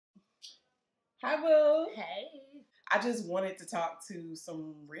Hi, Boo. Hey. I just wanted to talk to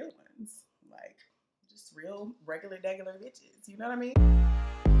some real ones. Like, just real, regular, degular bitches. You know what I mean?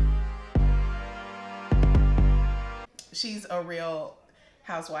 She's a real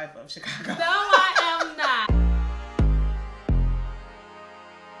housewife of Chicago. No, I am not.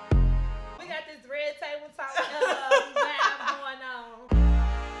 We got this red table talk vibe going on.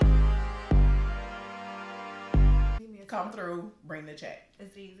 Come through, bring the check.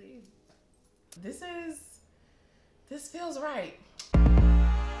 It's easy. This feels right.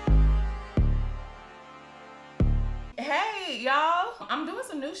 Hey, y'all. I'm doing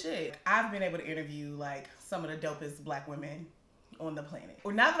some new shit. I've been able to interview like some of the dopest black women on the planet.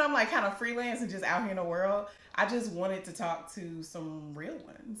 Well, now that I'm like kind of freelance and just out here in the world, I just wanted to talk to some real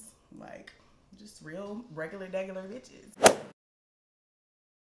ones. Like, just real, regular, degular bitches.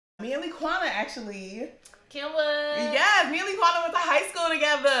 Me and LeQuanna actually. Kimwood. Yes, me and LeQuanna went to high school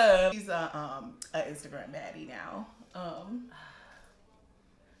together. She's a Instagram baddie now. Are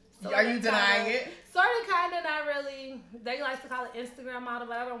you denying it? Sort of, kind of, not really. They like to call it Instagram model,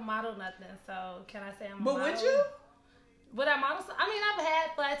 but I don't model nothing. So can I say I'm a model? But would you? Would I model? I mean, I've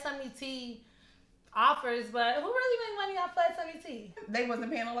had flat tummy tea offers, but who really make money off flat tummy tea? They wasn't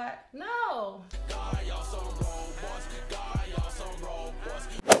paying a lot? No.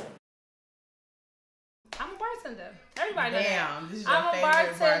 I'm a bartender. Everybody knows that. Damn, this is your I'm a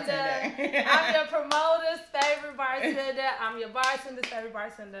favorite bartender. I'm your promoter's favorite bartender. I'm your bartender's favorite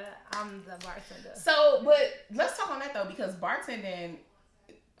bartender. I'm the bartender. So, but let's talk on that though, because bartending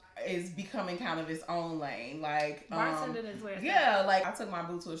is becoming kind of its own lane. Like bartending is where it's at. Like I took my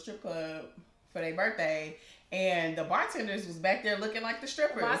boo to a strip club for their birthday, and the bartenders was back there looking like the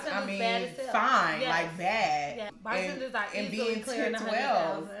strippers. Bartenders I mean, bad as hell. fine, Yes. like bad. Yeah. Bartenders are and easily being clearing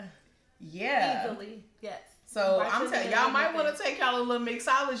 10-12. Yeah. Easily, yes. So I'm telling y'all might want to take y'all a little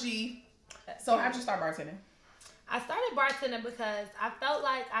mixology. So how'd you start bartending? I started bartending because I felt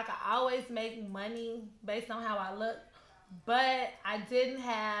like I could always make money based on how I look, but I didn't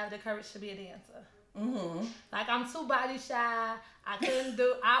have the courage to be a dancer. Mm-hmm. Like, I'm too body shy. I couldn't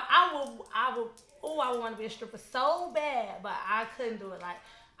do. I would want to be a stripper so bad, but I couldn't do it. Like,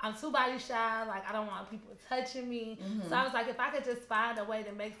 I'm too body shy. Like, I don't want people touching me. Mm-hmm. So I was like, if I could just find a way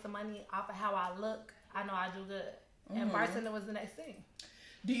to make some money off of how I look, I know I do good. Mm-hmm. And bartender was the next thing.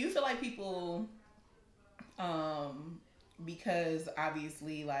 Do you feel like people, because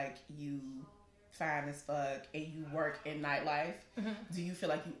obviously, like, you fine as fuck and you work in nightlife, mm-hmm. do you feel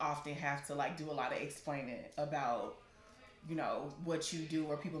like you often have to, like, do a lot of explaining about, you know, what you do,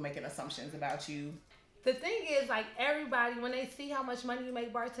 or people making assumptions about you? The thing is, like, everybody, when they see how much money you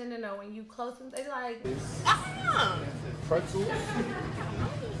make bartending, or when you close them, they like, pretzels.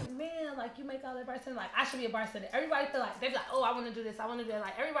 Man, like, you make all that bartending, like, I should be a bartender. Everybody feel like, they be like, oh, I want to do this, I want to do that.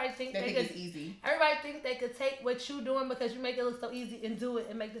 Like, everybody think it's easy. Everybody think they could take what you doing because you make it look so easy and do it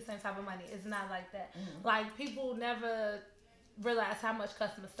and make the same type of money. It's not like that. Mm-hmm. Like, people never realize how much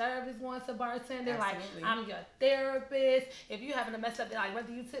customer service wants a bartender. Absolutely. Like, I'm your therapist. If you having a mess up, like,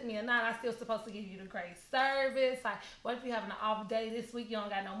 whether you tip me or not, I'm still supposed to give you the great service. Like, what if you having an off day this week, you don't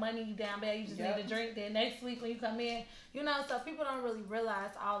got no money, you down bad, you just need a drink. Then next week when you come in, you know, so people don't really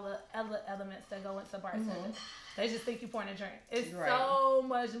realize all the other elements that go into bartending. Mm-hmm. They just think you're pouring a drink. It's so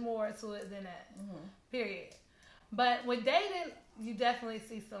much more to it than that. Mm-hmm. Period. But with dating, you definitely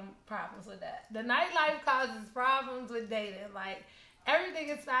see some problems with that. The nightlife causes problems with dating. Like, everything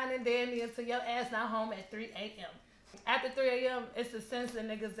is fine and dandy until your ass not home at 3 a.m. After 3 a.m., it's the sense of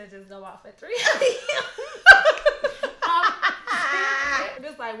niggas that just go off at 3 a.m.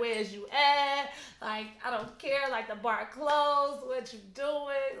 Just like, where's you at? Like, I don't care. Like, the bar closed. What you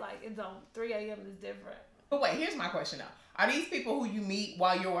doing? Like, it's on 3 a.m. is different. But wait, here's my question now. Are these people who you meet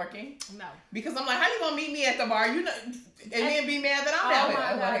while you're working? No. Because I'm like, how you gonna meet me at the bar? You know, and then be mad that I'm down there.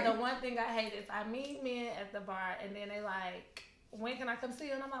 Oh my God, the one thing I hate is I meet men at the bar and then they like, when can I come see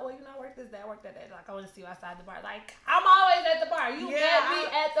you? And I'm like, well, you know, I work this day, I work that day. Like, I want to see you outside the bar. Like, I'm always at the bar. You get me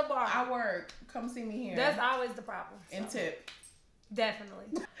at the bar. I work. Come see me here. That's always the problem. And tip. Definitely.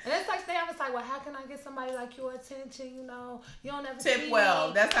 And it's like, I'm just like, well, how can I get somebody like your attention? You know, you don't ever tip see well.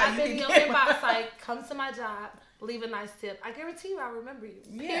 me. That's how I've you been can in your inbox, like, come to my job, leave a nice tip. I guarantee you, I remember you.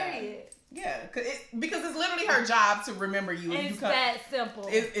 Period. Yeah, because it's literally her job to remember you. It's that simple.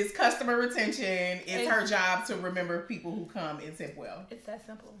 It's customer retention. It's her job to remember people who come and tip well. It's that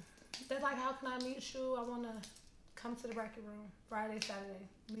simple. They're like, how can I meet you? I want to come to the bracket room Friday, Saturday.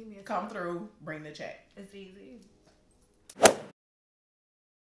 Meet me. Come through, bring the check. It's easy.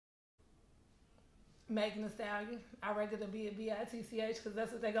 Megan Thee Stallion. I regular be a B-I-T-C-H because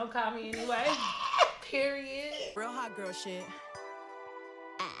that's what they gonna call me anyway. Period. Real hot girl shit.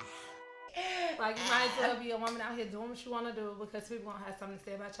 Like, you might as well be a woman out here doing what you want to do because people gonna have something to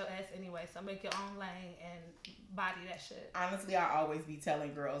say about your ass anyway. So make your own lane and body that shit. Honestly, I always be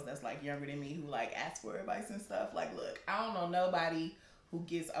telling girls that's like younger than me who like ask for advice and stuff. Like, look, I don't know nobody who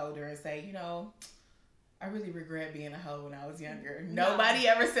gets older and say, you know, I really regret being a hoe when I was younger. Nobody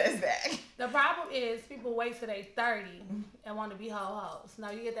ever says that. The problem is people wait till they 30 and want to be ho-hos.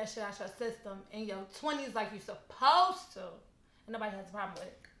 No, you get that shit out your system in your 20s like you're supposed to. And nobody has a problem with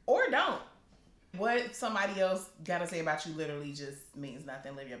it. Or don't. What somebody else got to say about you literally just means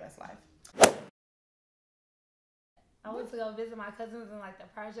nothing. Live your best life. I went to go visit my cousins in like the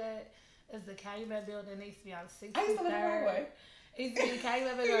project. It's the Calumet building. It used to be on 63rd. I used to live in Broadway. It used to be the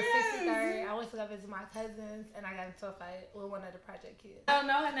Calumet building on 63rd. I went to go visit my cousins and I got into a fight with one of the project kids. I don't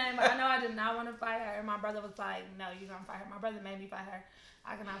know her name, but I know I did not want to fight her. And my brother was like, no, you're going to fight her. My brother made me fight her.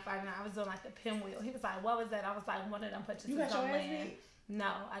 I cannot fight her. I was doing like the pinwheel. He was like, what was that? I was like, one of them punches you got your ass land.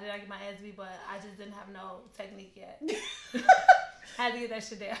 No, I did not get my ass beat, but I just didn't have no technique yet. I had to get that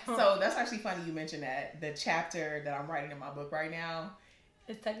shit down. So that's actually funny you mentioned that. The chapter that I'm writing in my book right now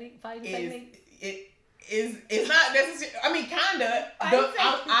is technique, fighting technique. It's not necessarily. I mean, kinda.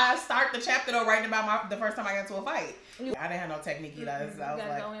 I start the chapter though writing about the first time I got into a fight. I didn't have no technique either. So I was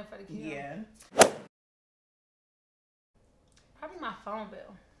like, go in for the kill. Yeah. Probably my phone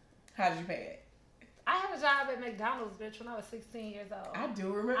bill. How did you pay it? I had a job at McDonald's, bitch, when I was 16 years old. I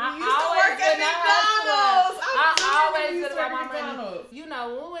do remember you used to work at McDonald's. I always did about my money. You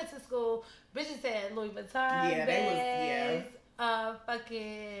know, when we went to school, bitches had Louis Vuitton bags,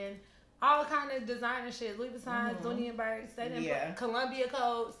 fucking all kind of designer shit. Louis Vuitton, Lunenburg, Columbia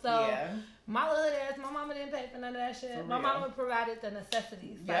coat. So my little hood ass, my mama didn't pay for none of that shit. My mama provided the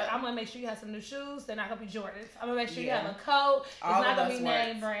necessities. Like, I'm gonna make sure you have some new shoes. They're not gonna be Jordans. I'm gonna make sure you have a coat. It's not gonna be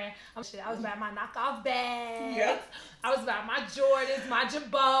name brand. I was buying my knockoff bags. I was buying my Jordans, my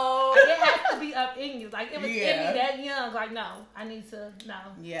Jabot. It has to be up in you. Like, it was in me that young. Like, no, I need to know.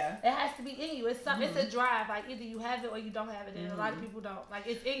 Yeah. It has to be in you. It's something. It's a drive. Like, either you have it or you don't have it. And a lot of people don't. Like,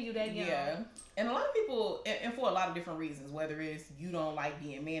 it's in you that young. Yeah. And a lot of people, and for a lot of different reasons, whether it's you don't like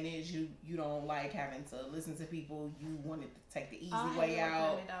being managed, you don't like having to listen to people, you wanted to take the easy way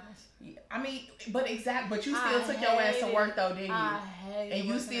out. I mean, but you still took your ass to work though, didn't you? I hate and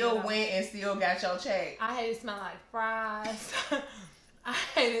you still went and still got your check. I hated smell like fries. I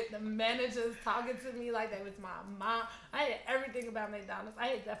hated the managers talking to me like they was my mom. I hated everything about McDonald's. I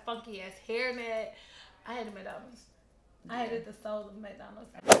hated that funky ass hairnet. I hated McDonald's. I hated the soul of McDonald's.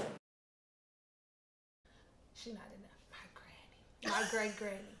 She not enough. My great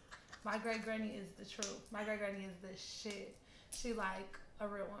granny. My great granny is the truth. My great granny is the shit. She like a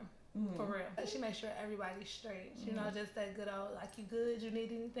real one. For real. She makes sure everybody's straight. You know, just that good old, like, you good, you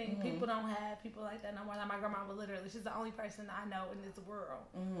need anything. People don't have people like that no more. Like, my grandma would literally, she's the only person I know in this world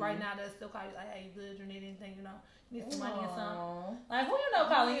right now that still call you like, hey, you good, you need anything, you know, you need some money or something. Like, who you know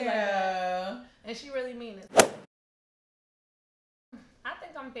calling you like that? And she really mean it. I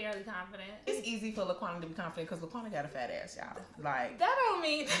think I'm fairly confident. It's easy for LeQuanna to be confident because LeQuanna got a fat ass, y'all. Like, that don't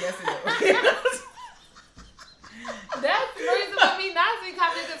mean. Yes, it does. That's the reason for me not to be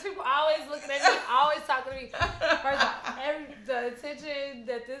confident because people always looking at me, always talking to me. First of all, the attention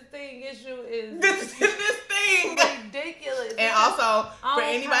that this thing gets you is this thing ridiculous. And also, for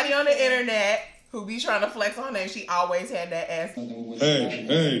anybody on the internet who be trying to flex on her, she always had that ass.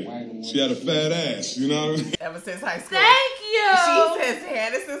 Hey, she had a fat ass, you know what I mean? Ever since high school. Thank you. She has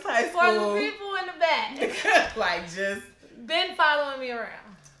had it since high school. For the people in the back. Like, just. Been following me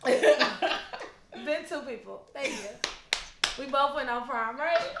around. Been two people. Thank you. We both went on prom,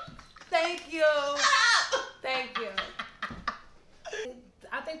 right? Thank you. Thank you.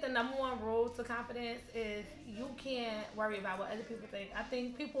 I think the number one rule to confidence is you can't worry about what other people think. I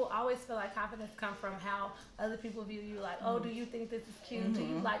think people always feel like confidence comes from how other people view you. Like, oh, do you think this is cute? Do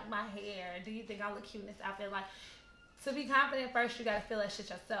you like my hair? Do you think I look cute in this outfit? Like, to be confident first, you gotta feel that shit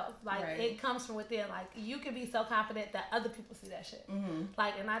yourself. Like, it comes from within. Like, you can be so confident that other people see that shit.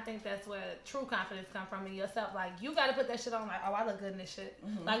 Like, and I think that's where true confidence comes from in yourself. Like, you gotta put that shit on. Like, oh, I look good in this shit.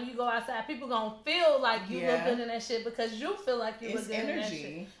 Like, when you go outside, people gonna feel like you look good in that shit because you feel like you look good in that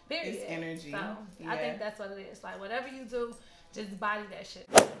shit. Period. It's energy. So I think that's what it is. Like, whatever you do, just body that shit.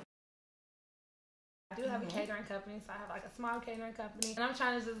 I do have a catering company, so I have like a small catering company. And I'm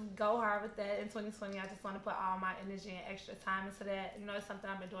trying to just go hard with that in 2020. I just want to put all my energy and extra time into that. You know, it's something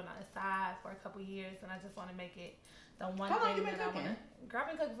I've been doing on the side for a couple years, and I just want to make it the one thing that I want to. Girl, I've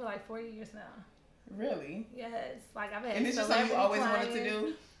been cooking for like 4 years now. Really? Yes. Like, I've had. And this is something you always wanted to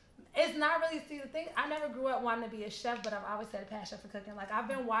do? It's not really, see, the thing, I never grew up wanting to be a chef, but I've always had a passion for cooking. Like, I've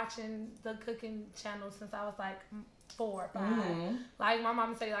been watching the cooking channel since I was like 4 or 5. Like my mom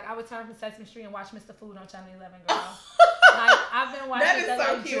would say, like I would turn from Sesame Street and watch Mr. Food on Channel 11, girl. Like I've been watching the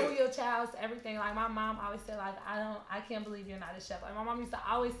like Julia Child's everything. Like my mom always said, like I can't believe you're not a chef. Like my mom used to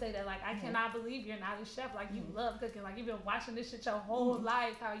always say that, like I cannot believe you're not a chef. Like you love cooking. Like you've been watching this shit your whole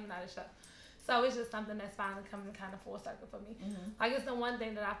life. How are you not a chef? So it's just something that's finally coming kind of full circle for me. Like it's the one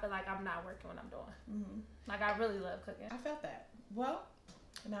thing that I feel like I'm not working when I'm doing. Like I really love cooking. I felt that. Well,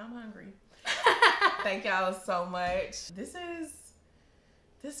 now I'm hungry. Thank y'all so much. This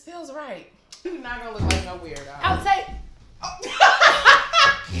feels right. You're not gonna look like no weirdo. I'll take.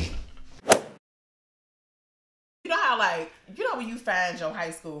 You know how when you find your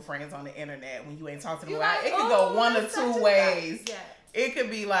high school friends on the internet when you ain't talking to them, like, it could go one or two ways. Yeah. It could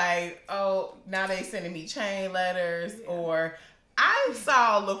be like, oh, now they sending me chain letters, or I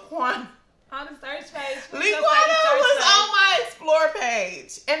saw LeQuanna on the search page. LeQuanna was on my explore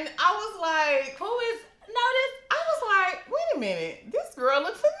page, and I was like, who is notice? I was like, wait a minute, this girl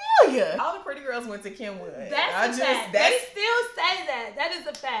looks familiar. All the pretty girls went to Kenwood. That's a fact. They still say that. That is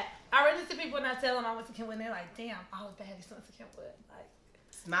a fact. I run into people and I tell them I went to Kenwood and they're like, damn, all the baddies went to Kenwood. Like,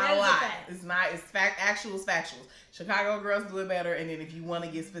 it's not a lie. It's not. It's actuals. Chicago girls do it better, and then if you want to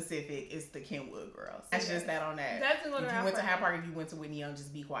get specific, it's the Kenwood girls. That's just that on that. That's if you went to Hyde Park, if you went to Whitney Young,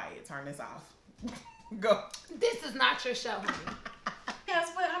 just be quiet. Turn this off. Go. This is not your show, honey.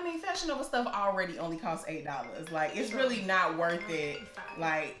 Yes, but I mean, Fashion Nova stuff already only costs $8. Like, it's really not worth it.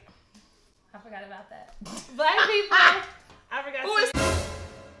 Like, I forgot about that. Black people, I forgot.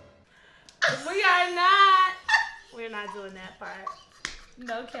 We're not doing that part.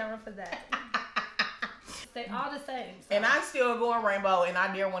 No camera for that. They all the same. So. And I still go in rainbow, and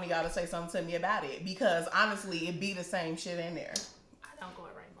I dare one of y'all to say something to me about it, because honestly, it be the same shit in there. I don't go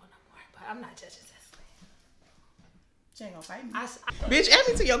in rainbow no more, but I'm not judging Cecily. She ain't gonna fight me. Bitch, add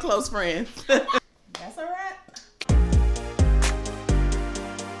me to your close friends. That's all right.